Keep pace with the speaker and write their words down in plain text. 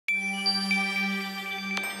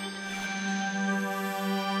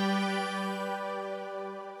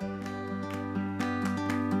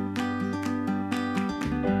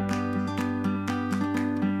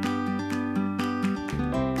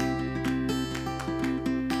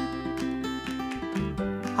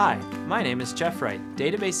Hi, my name is Jeff Wright,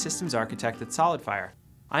 Database Systems Architect at SolidFire.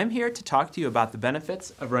 I'm here to talk to you about the benefits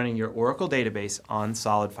of running your Oracle database on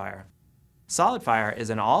SolidFire. SolidFire is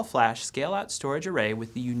an all-flash scale-out storage array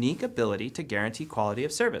with the unique ability to guarantee quality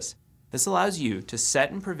of service. This allows you to set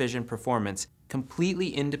and provision performance completely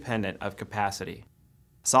independent of capacity.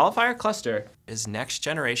 SolidFire Cluster is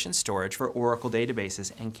next-generation storage for Oracle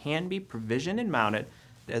databases and can be provisioned and mounted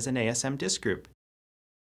as an ASM disk group.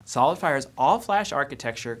 SolidFire's all-flash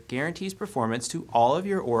architecture guarantees performance to all of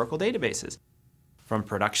your Oracle databases, from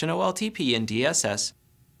production OLTP and DSS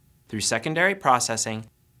through secondary processing,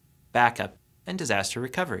 backup, and disaster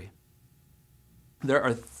recovery. There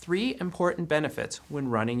are three important benefits when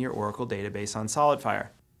running your Oracle database on SolidFire.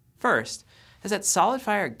 First is that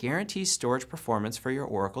SolidFire guarantees storage performance for your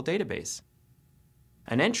Oracle database.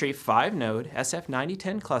 An entry 5-node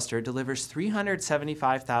SF9010 cluster delivers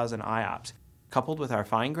 375,000 IOPS. Coupled with our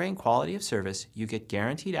fine-grained quality of service, you get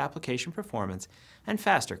guaranteed application performance and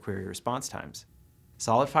faster query response times.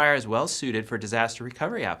 SolidFire is well suited for disaster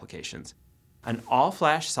recovery applications. An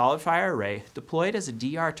all-flash SolidFire array deployed as a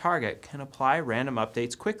DR target can apply random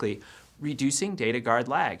updates quickly, reducing data guard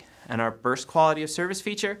lag. And our burst quality of service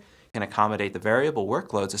feature can accommodate the variable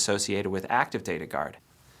workloads associated with active data guard.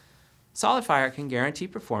 SolidFire can guarantee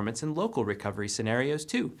performance in local recovery scenarios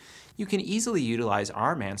too. You can easily utilize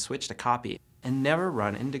RMAN switch to copy and never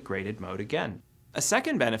run in degraded mode again. A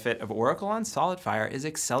second benefit of Oracle on SolidFire is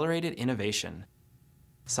accelerated innovation.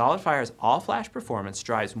 SolidFire's all-flash performance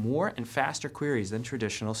drives more and faster queries than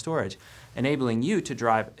traditional storage, enabling you to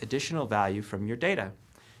drive additional value from your data.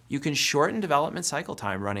 You can shorten development cycle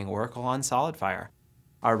time running Oracle on SolidFire.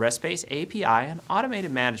 Our REST-based API and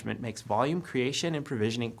automated management makes volume creation and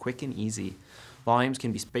provisioning quick and easy. Volumes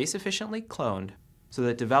can be space-efficiently cloned so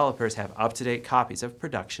that developers have up-to-date copies of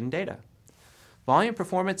production data. Volume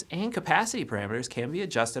performance and capacity parameters can be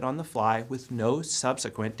adjusted on the fly with no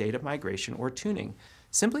subsequent data migration or tuning.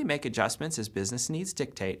 Simply make adjustments as business needs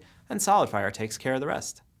dictate, and SolidFire takes care of the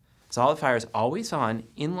rest. SolidFire's always-on,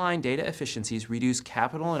 inline data efficiencies reduce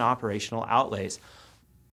capital and operational outlays.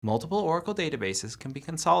 Multiple Oracle databases can be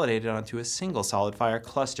consolidated onto a single SolidFire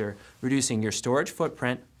cluster, reducing your storage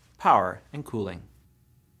footprint, power, and cooling.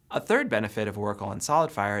 A third benefit of Oracle on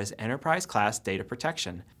SolidFire is enterprise-class data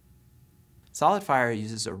protection. SolidFire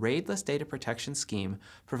uses a RAID-less data protection scheme,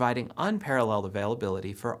 providing unparalleled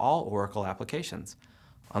availability for all Oracle applications.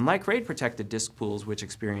 Unlike RAID-protected disk pools, which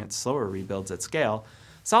experience slower rebuilds at scale,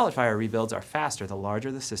 SolidFire rebuilds are faster the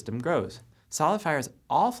larger the system grows. SolidFire's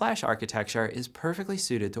all-flash architecture is perfectly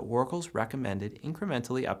suited to Oracle's recommended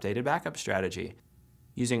incrementally updated backup strategy.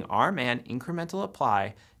 Using RMAN incremental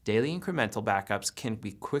apply, daily incremental backups can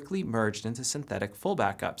be quickly merged into synthetic full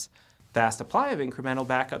backups. Fast apply of incremental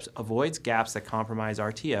backups avoids gaps that compromise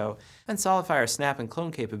RTO, and SolidFire snap and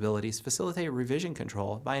clone capabilities facilitate revision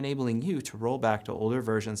control by enabling you to roll back to older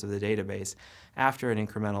versions of the database after an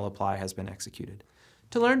incremental apply has been executed.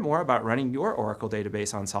 To learn more about running your Oracle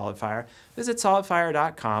database on SolidFire, visit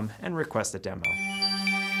solidfire.com and request a demo.